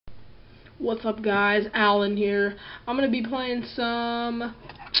What's up, guys? Alan here. I'm gonna be playing some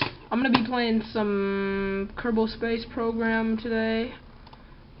Kerbal Space Program today.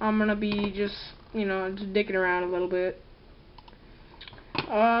 I'm gonna be just dicking around a little bit.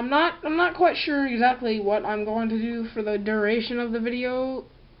 I'm not quite sure exactly what I'm going to do for the duration of the video,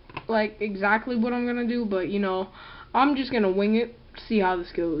 like exactly what I'm gonna do, but I'm just gonna wing it, see how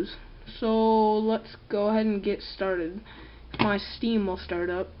this goes. So let's go ahead and get started. My Steam will start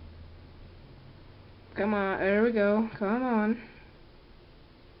up. Come on, there we go. Come on.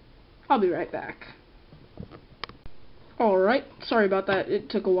 I'll be right back. Alright, sorry about that. It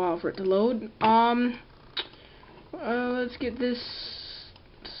took a while for it to load. Let's get this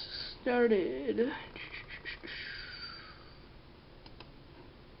started.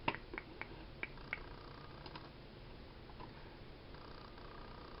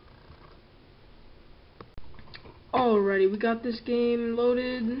 Alrighty, we got this game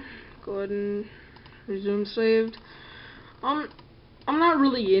loaded. Go ahead and resume saved. I'm not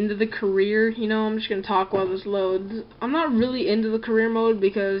really into the career, I'm just gonna talk while this loads. I'm not really into the career mode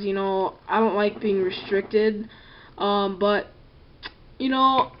because, I don't like being restricted. But it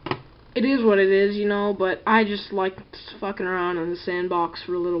is what it is, but I just like fucking around in the sandbox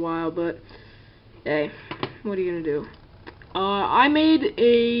for a little while, but hey, what are you gonna do? I made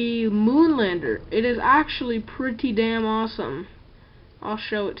a moon lander. It is actually pretty damn awesome. I'll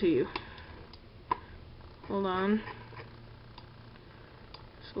show it to you. Hold on.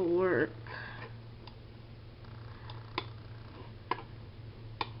 This will work.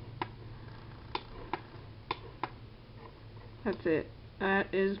 That's it.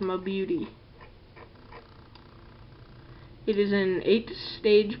 That is my beauty. It is an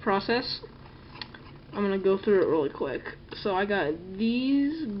 8-stage process. I'm gonna go through it really quick. So I got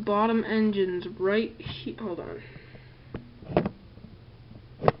these bottom engines right here. Hold on.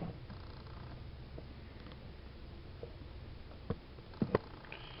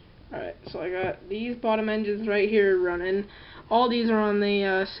 Alright, so I got these bottom engines right here running. All these are on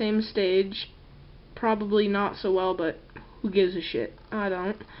the same stage. Probably not so well, but who gives a shit? I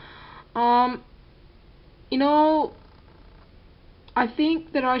don't. I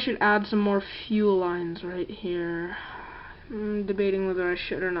think that I should add some more fuel lines right here. I'm debating whether I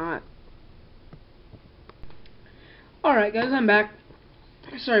should or not. Alright, guys, I'm back.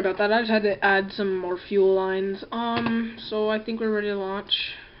 Sorry about that. I just had to add some more fuel lines. So I think we're ready to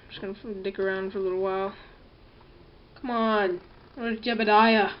launch. I'm just gonna dick around for a little while. Come on. Where's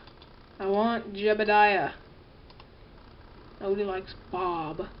Jebediah? I want Jebediah. Nobody likes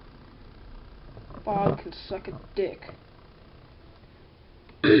Bob. Bob can suck a dick.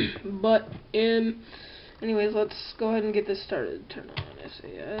 But, anyways, let's go ahead and get this started. Turn on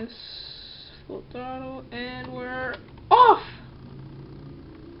SAS, full throttle, and we're off!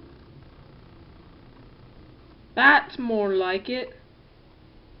 That's more like it.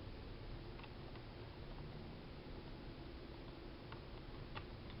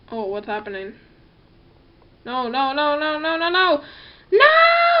 Oh, what's happening? No, no, no, no, no, no, no!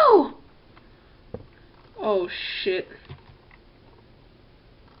 No! Oh, shit.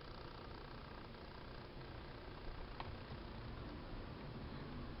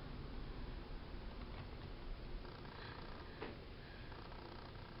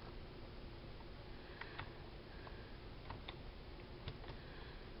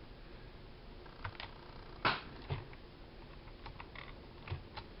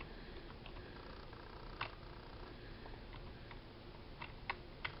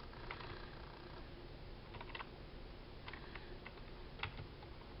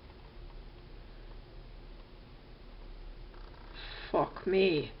 Fuck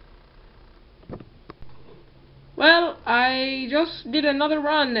me. Well, I just did another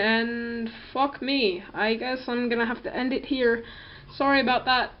run, and fuck me. I guess I'm gonna have to end it here. Sorry about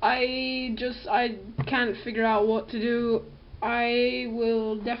that. I can't figure out what to do. I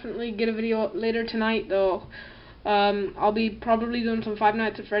will definitely get a video up later tonight, though. I'll be probably doing some Five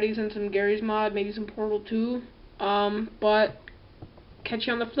Nights at Freddy's and some Gary's Mod, maybe some Portal 2. But catch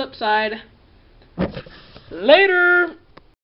you on the flip side. Later!